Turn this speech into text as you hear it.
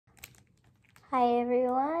Hi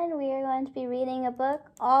everyone, we are going to be reading a book,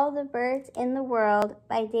 All the Birds in the World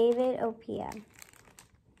by Opie.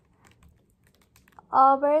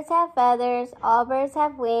 All birds have feathers, all birds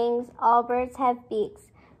have wings, all birds have beaks,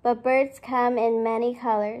 but birds come in many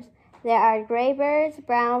colors. There are gray birds,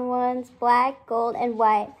 brown ones, black, gold, and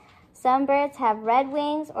white. Some birds have red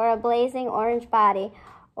wings or a blazing orange body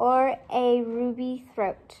or a ruby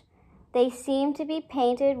throat. They seem to be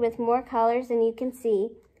painted with more colors than you can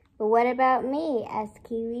see. But what about me? Asked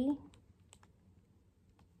Kiwi.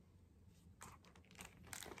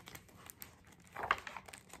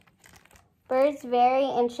 Birds vary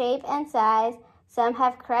in shape and size. Some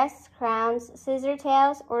have crests, crowns, scissor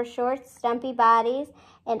tails, or short, stumpy bodies.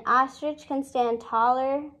 An ostrich can stand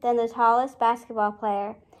taller than the tallest basketball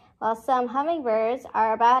player, while some hummingbirds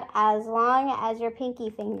are about as long as your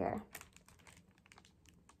pinky finger.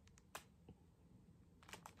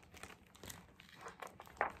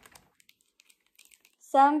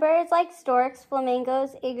 Some birds like storks,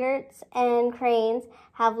 flamingos, egrets, and cranes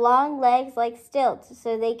have long legs like stilts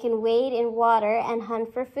so they can wade in water and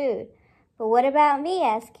hunt for food. But what about me?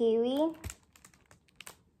 Asked Kiwi.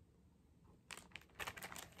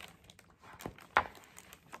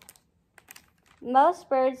 Most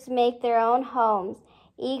birds make their own homes.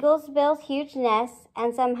 Eagles build huge nests,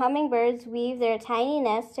 and some hummingbirds weave their tiny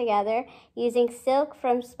nests together using silk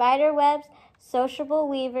from spider webs. Sociable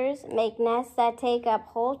weavers make nests that take up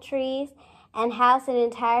whole trees and house an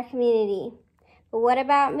entire community. But what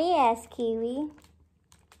about me? Asked Kiwi.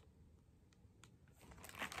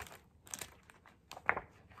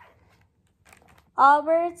 All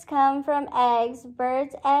birds come from eggs.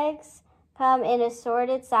 Birds' eggs come in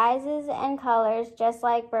assorted sizes and colors, just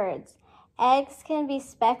like birds. Eggs can be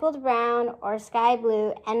speckled brown or sky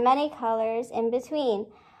blue and many colors in between.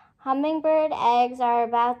 Hummingbird eggs are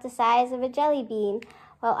about the size of a jelly bean,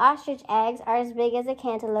 while ostrich eggs are as big as a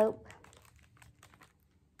cantaloupe.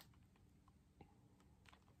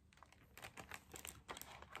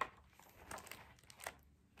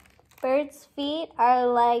 Birds' feet are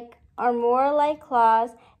more like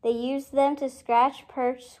claws. They use them to scratch,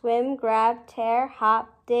 perch, swim, grab, tear,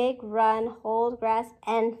 hop, dig, run, hold, grasp,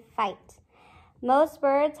 and fight. Most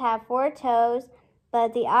birds have 4 toes,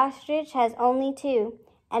 but the ostrich has only 2.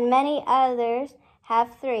 And many others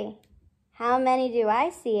have 3. How many do I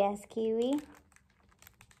see? Asked Kiwi.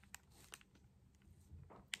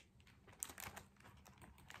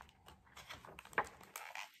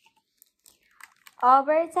 All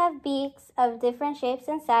birds have beaks of different shapes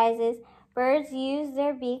and sizes. Birds use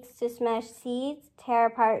their beaks to smash seeds, tear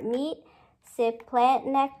apart meat, sip plant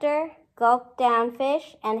nectar, gulp down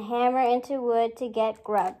fish, and hammer into wood to get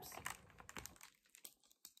grubs.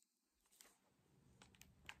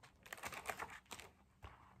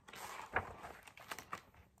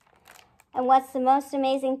 And what's the most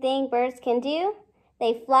amazing thing birds can do?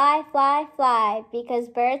 They fly, fly, fly, because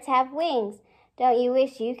birds have wings. Don't you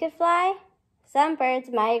wish you could fly? Some birds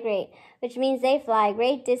migrate, which means they fly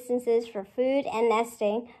great distances for food and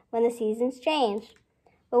nesting when the seasons change.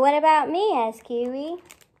 But what about me? Asked Kiwi.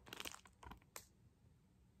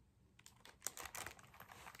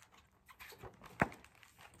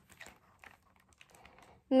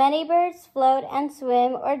 Many birds float and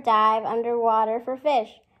swim or dive underwater for fish,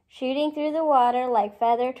 shooting through the water like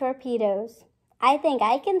feather torpedoes. I think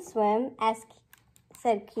I can swim,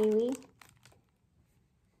 said Kiwi.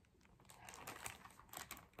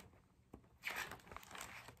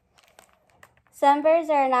 Some birds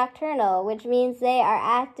are nocturnal, which means they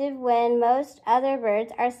are active when most other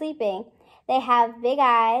birds are sleeping. They have big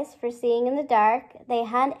eyes for seeing in the dark. They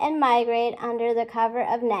hunt and migrate under the cover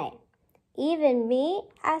of night. Even me?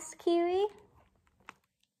 Asked Kiwi.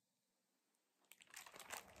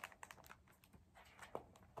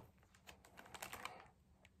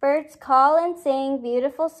 Birds call and sing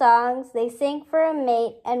beautiful songs. They sing for a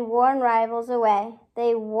mate and warn rivals away.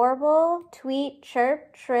 They warble, tweet,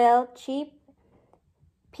 chirp, trill, cheep,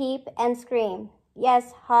 peep, and scream.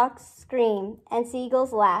 Yes, hawks scream, and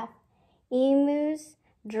seagulls laugh. Emus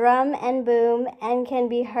drum and boom and can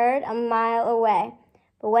be heard a mile away.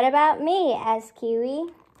 But what about me? Asked Kiwi.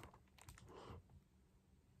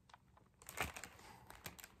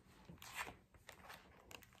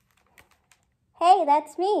 Hey,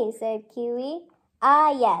 that's me, said Kiwi.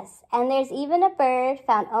 Ah, yes, and there's even a bird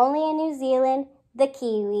found only in New Zealand, the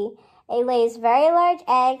kiwi. It lays very large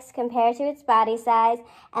eggs compared to its body size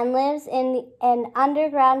and lives in an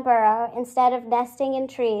underground burrow instead of nesting in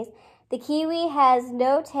trees. The kiwi has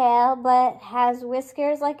no tail but has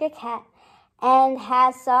whiskers like a cat and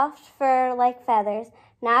has soft fur like feathers,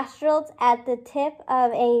 nostrils at the tip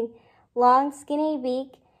of a long skinny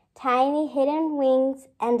beak, tiny hidden wings,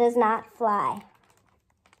 and does not fly.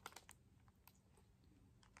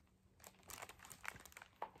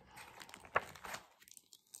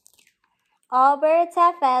 All birds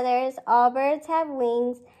have feathers, all birds have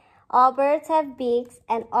wings, all birds have beaks,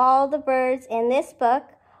 and all the birds in this book,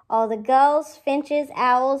 all the gulls, finches,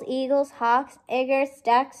 owls, eagles, hawks, egrets,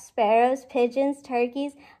 ducks, sparrows, pigeons,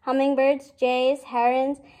 turkeys, hummingbirds, jays,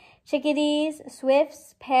 herons, chickadees,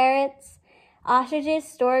 swifts, parrots, ostriches,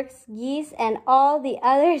 storks, geese, and all the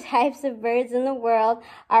other types of birds in the world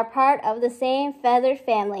are part of the same feathered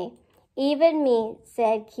family. Even me,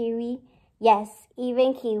 said Kiwi. Yes,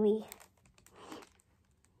 even Kiwi.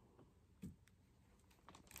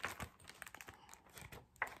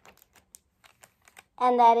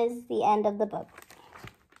 And that is the end of the book.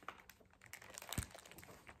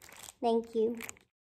 Thank you.